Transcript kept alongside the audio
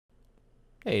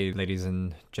Hey ladies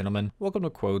and gentlemen, welcome to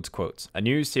Quotes, a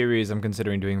new series I'm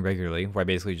considering doing regularly where I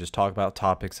basically just talk about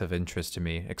topics of interest to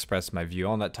me, express my view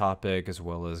on that topic, as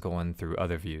well as going through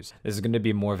other views. This is going to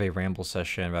be more of a ramble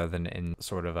session rather than in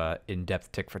sort of a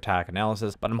in-depth tick for tack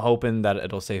analysis, but I'm hoping that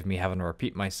it'll save me having to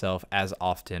repeat myself as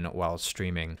often while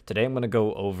streaming. Today I'm going to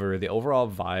go over the overall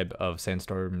vibe of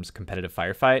Sandstorm's competitive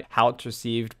firefight, how it's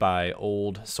received by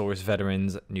old Source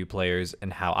veterans, new players,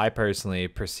 and how I personally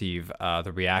perceive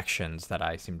the reactions that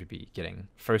I seem to be getting.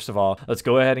 First of all, let's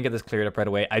go ahead and get this cleared up right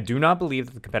away. I do not believe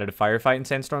that the competitive firefight in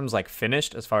Sandstorm is like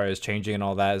finished as far as changing and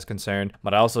all that is concerned,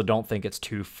 but I also don't think it's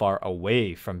too far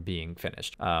away from being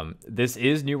finished. This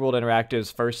is New World Interactive's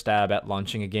first stab at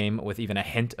launching a game with even a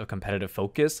hint of competitive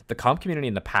focus. The comp community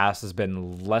in the past has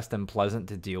been less than pleasant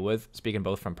to deal with, speaking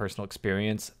both from personal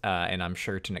experience and I'm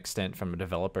sure to an extent from a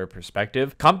developer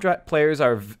perspective. Comp players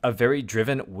are a very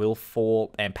driven,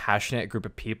 willful, and passionate group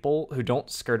of people who don't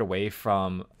skirt away from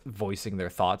voicing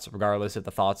their thoughts, regardless if the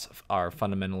thoughts are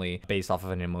fundamentally based off of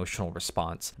an emotional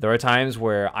response. There are times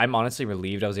where I'm honestly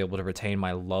relieved I was able to retain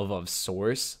my love of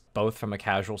Source, both from a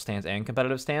casual stance and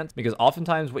competitive stance, because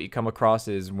oftentimes what you come across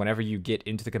is whenever you get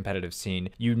into the competitive scene,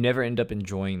 you never end up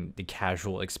enjoying the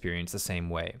casual experience the same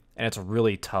way. And it's a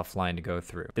really tough line to go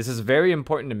through. This is very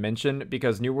important to mention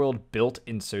because New World built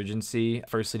Insurgency,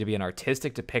 firstly, to be an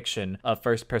artistic depiction of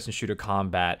first-person shooter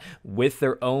combat with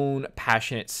their own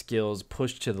passionate skills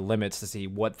pushed to the limits to see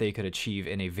what they could achieve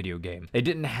in a video game. They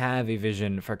didn't have a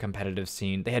vision for a competitive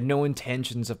scene. They had no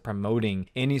intentions of promoting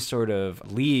any sort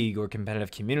of league or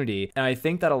competitive community. And I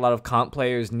think that a lot of comp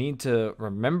players need to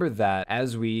remember that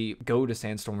as we go to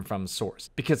Sandstorm from Source,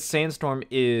 because Sandstorm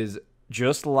is,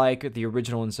 just like the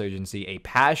original Insurgency, a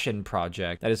passion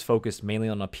project that is focused mainly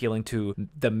on appealing to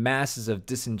the masses of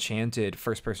disenchanted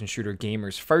first-person shooter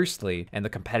gamers firstly, and the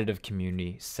competitive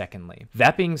community secondly.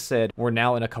 That being said, we're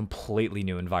now in a completely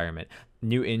new environment.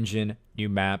 New engine, new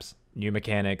maps, new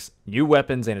mechanics, new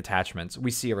weapons and attachments.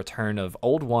 We see a return of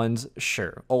old ones,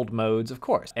 sure, old modes, of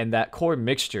course, and that core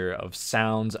mixture of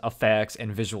sounds, effects,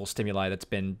 and visual stimuli that's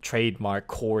been trademark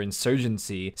core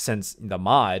Insurgency since the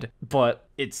mod, but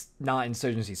it's not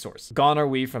Insurgency Source. Gone are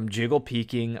we from jiggle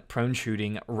peeking, prone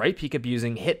shooting, right peek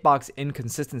abusing, hitbox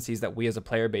inconsistencies that we as a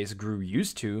player base grew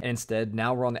used to, and instead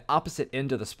now we're on the opposite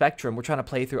end of the spectrum. We're trying to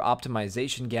play through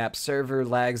optimization gaps, server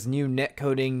lags, new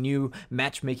netcoding, new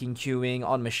matchmaking queuing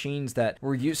on machines that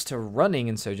we're used to running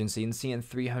Insurgency and seeing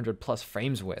 300 plus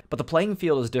frames with. But the playing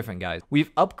field is different, guys.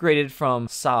 We've upgraded from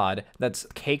sod that's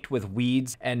caked with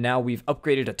weeds, and now we've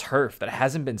upgraded to turf that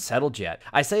hasn't been settled yet.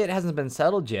 I say it hasn't been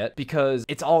settled yet because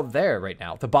it's all there right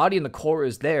now. The body and the core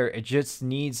is there. It just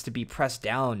needs to be pressed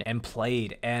down and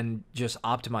played and just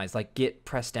optimized, like get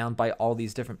pressed down by all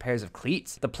these different pairs of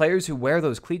cleats. The players who wear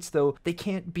those cleats, though, they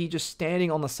can't be just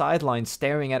standing on the sidelines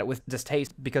staring at it with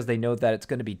distaste because they know that it's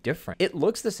going to be different. It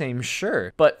looks the same,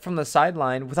 sure, but from the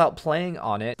sideline without playing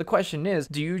on it, the question is,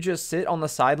 do you just sit on the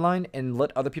sideline and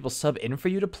let other people sub in for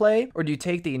you to play, or do you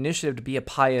take the initiative to be a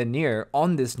pioneer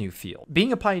on this new field?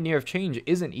 Being a pioneer of change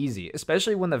isn't easy,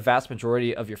 especially when the vast majority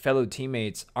of your fellow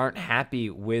teammates aren't happy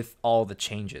with all the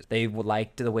changes. They would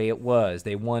like the way it was.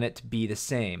 They want it to be the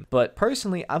same. But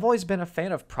personally, I've always been a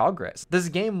fan of progress. This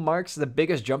game marks the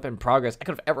biggest jump in progress I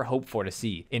could have ever hoped for to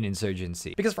see in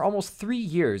Insurgency. Because for almost 3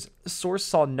 years, Source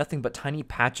saw nothing but tiny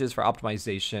patches for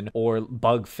optimization or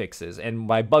bug fixes. And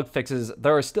by bug fixes,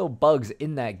 there are still bugs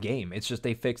in that game. It's just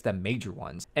they fixed the major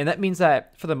ones. And that means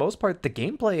that for the most part, the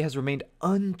gameplay has remained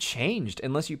unchanged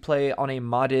unless you play on a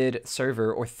modded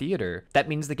server or theater. That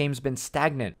means the game's been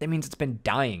stagnant. That means it's been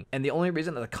dying. And the only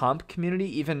reason that the comp community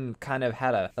even kind of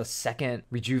had a second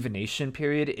rejuvenation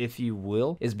period, if you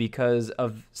will, is because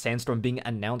of Sandstorm being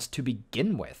announced to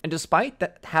begin with. And despite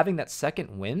that having that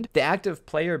second wind, the active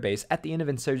player base at the end of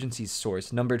Insurgency's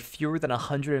Source numbered fewer than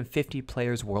 150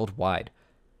 players worldwide.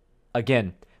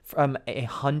 Again, from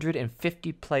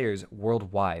 150 players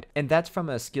worldwide. And that's from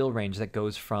a skill range that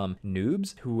goes from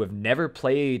noobs who have never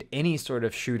played any sort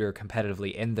of shooter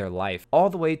competitively in their life, all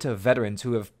the way to veterans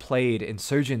who have played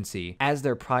Insurgency as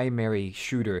their primary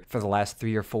shooter for the last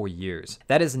 3 or 4 years.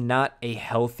 That is not a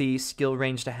healthy skill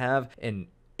range to have in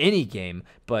any game,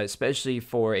 but especially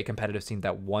for a competitive scene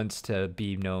that wants to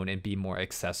be known and be more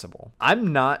accessible.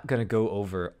 I'm not going to go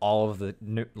over all of the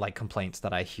complaints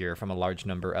that I hear from a large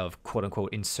number of quote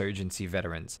unquote Insurgency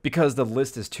veterans because the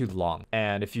list is too long.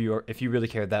 And if you really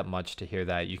care that much to hear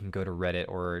that, you can go to Reddit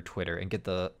or Twitter and get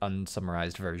the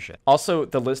unsummarized version. Also,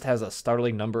 the list has a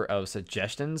startling number of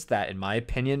suggestions that, in my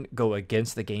opinion, go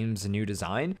against the game's new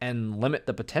design and limit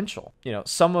the potential. You know,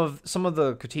 some of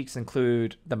the critiques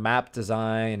include the map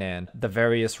design, design and the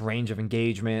various range of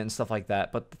engagement and stuff like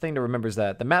that. But the thing to remember is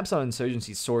that the maps on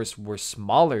Insurgency Source were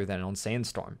smaller than on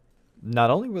Sandstorm.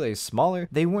 Not only were they smaller,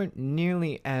 they weren't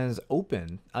nearly as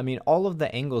open. I mean, all of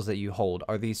the angles that you hold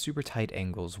are these super tight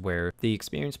angles where the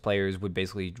experienced players would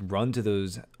basically run to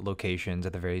those locations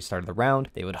at the very start of the round.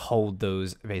 They would hold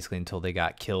those basically until they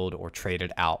got killed or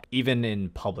traded out, even in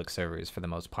public servers for the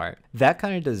most part. That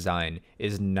kind of design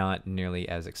is not nearly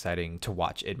as exciting to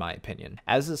watch, in my opinion.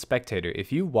 As a spectator,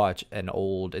 if you watch an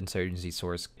old Insurgency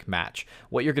Source match,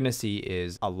 what you're going to see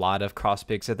is a lot of cross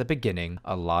picks at the beginning,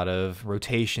 a lot of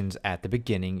rotations at the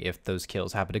beginning if those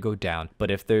kills happen to go down.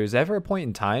 But if there's ever a point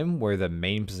in time where the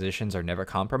main positions are never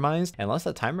compromised, unless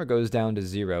the timer goes down to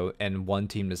 0 and one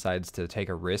team decides to take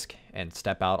a risk and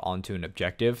step out onto an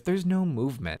objective, there's no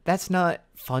movement. That's not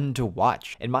fun to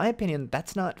watch. In my opinion,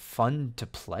 that's not fun to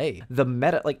play. The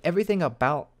meta, like everything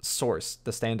about Source,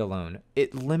 the standalone,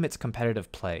 it limits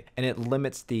competitive play and it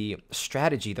limits the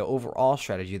strategy, the overall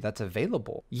strategy that's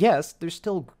available. Yes, there's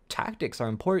still tactics are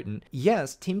important.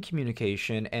 Yes, team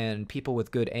communication and people with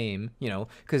good aim, you know,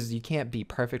 because you can't be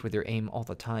perfect with your aim all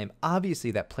the time. Obviously,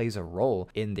 that plays a role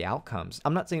in the outcomes.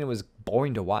 I'm not saying it was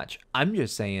boring to watch. I'm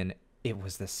just saying it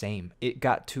was the same. It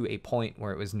got to a point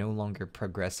where it was no longer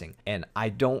progressing. And I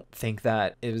don't think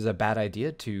that it was a bad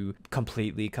idea to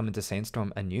completely come into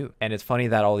Sandstorm anew. And it's funny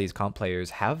that all these comp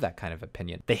players have that kind of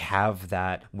opinion. They have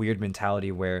that weird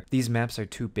mentality where these maps are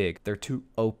too big. They're too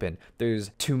open.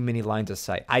 There's too many lines of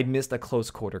sight. I missed a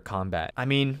close quarter combat. I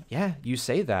mean, yeah, you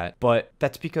say that, but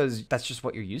that's because that's just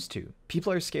what you're used to.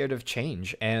 People are scared of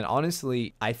change. And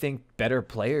honestly, I think better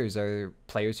players are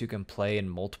players who can play in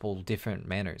multiple different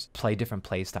manners, play different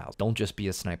play styles. Don't just be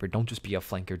a sniper. Don't just be a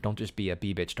flanker. Don't just be a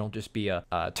B-bitch. Don't just be a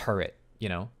turret, you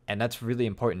know? And that's really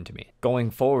important to me.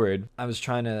 Going forward, I was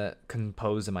trying to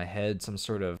compose in my head some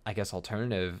sort of, I guess,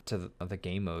 alternative to the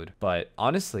game mode. But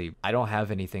honestly, I don't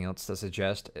have anything else to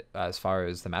suggest as far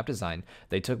as the map design.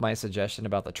 They took my suggestion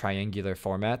about the triangular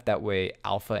format. That way,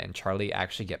 Alpha and Charlie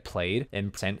actually get played.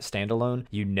 In standalone,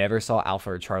 you never saw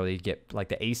Alpha or Charlie get, like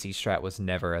the AC strat was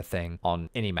never a thing on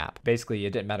any map. Basically,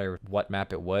 it didn't matter what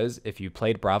map it was. If you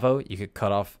played Bravo, you could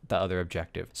cut off the other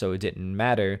objective. So it didn't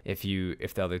matter if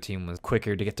the other team was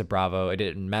quicker to get to Bravo. It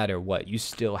didn't matter what, you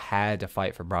still had to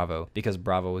fight for Bravo because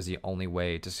Bravo was the only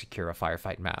way to secure a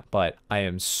firefight map. But I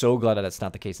am so glad that that's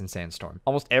not the case in Sandstorm.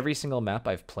 Almost every single map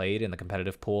I've played in the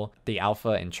competitive pool, the Alpha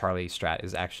and Charlie strat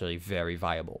is actually very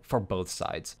viable for both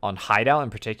sides. On Hideout in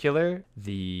particular,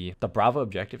 the Bravo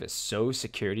objective is so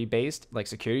security based, like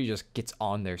security just gets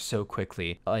on there so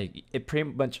quickly. Like it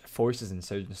pretty much forces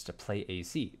insurgents to play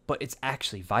AC, but it's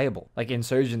actually viable. Like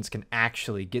insurgents can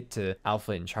actually get to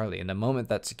Alpha and Charlie, and the moment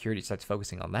that security starts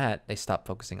focusing on that, they stop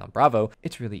focusing on Bravo,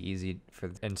 it's really easy for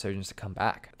the insurgents to come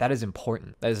back. That is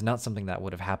important. That is not something that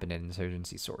would have happened in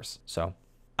Insurgency Source. So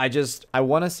I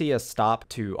want to see a stop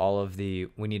to all of the,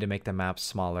 we need to make the maps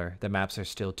smaller. The maps are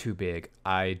still too big.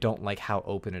 I don't like how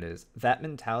open it is. That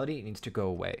mentality needs to go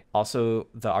away. Also,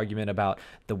 the argument about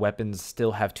the weapons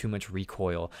still have too much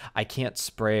recoil. I can't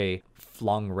spray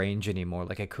long range anymore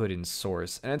like I could in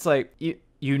Source. And it's like,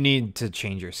 you need to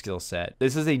change your skill set.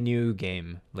 This is a new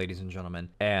game, ladies and gentlemen.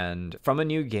 And from a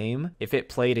new game, if it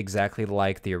played exactly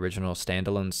like the original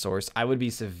standalone Source, I would be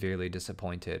severely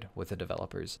disappointed with the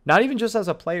developers. Not even just as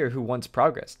a player who wants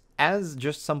progress, as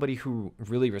just somebody who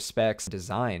really respects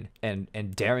design and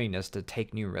daringness to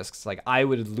take new risks. Like I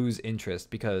would lose interest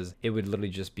because it would literally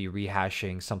just be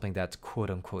rehashing something that's quote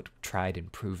unquote tried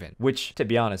and proven, which to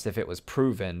be honest, if it was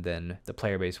proven, then the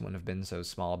player base wouldn't have been so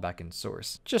small back in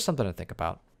Source. Just something to think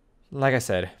about. Like I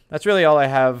said, that's really all I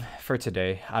have for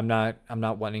today. I'm not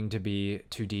wanting to be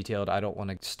too detailed. I don't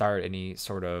want to start any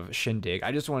sort of shindig.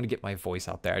 I just want to get my voice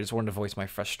out there. I just wanted to voice my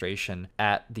frustration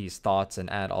at these thoughts and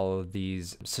at all of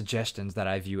these suggestions that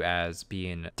I view as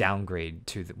being downgrade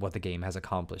to what the game has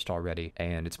accomplished already.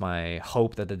 And it's my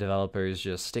hope that the developers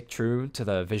just stick true to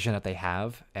the vision that they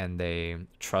have and they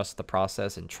trust the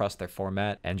process and trust their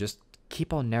format and just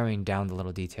keep on narrowing down the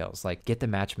little details, like get the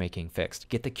matchmaking fixed,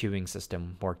 get the queuing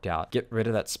system worked out, get rid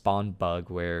of that spawn bug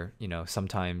where, you know,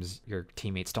 sometimes your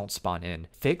teammates don't spawn in.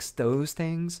 Fix those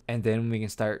things, and then we can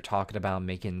start talking about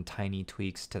making tiny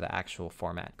tweaks to the actual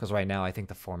format. Because right now, I think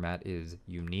the format is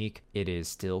unique. It is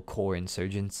still core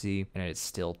insurgency, and it's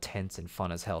still tense and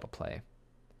fun as hell to play.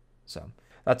 So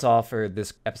that's all for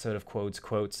this episode of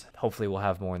Quotes. Hopefully we'll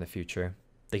have more in the future.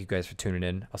 Thank you guys for tuning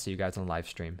in. I'll see you guys on the live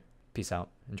stream. Peace out.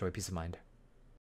 Enjoy peace of mind.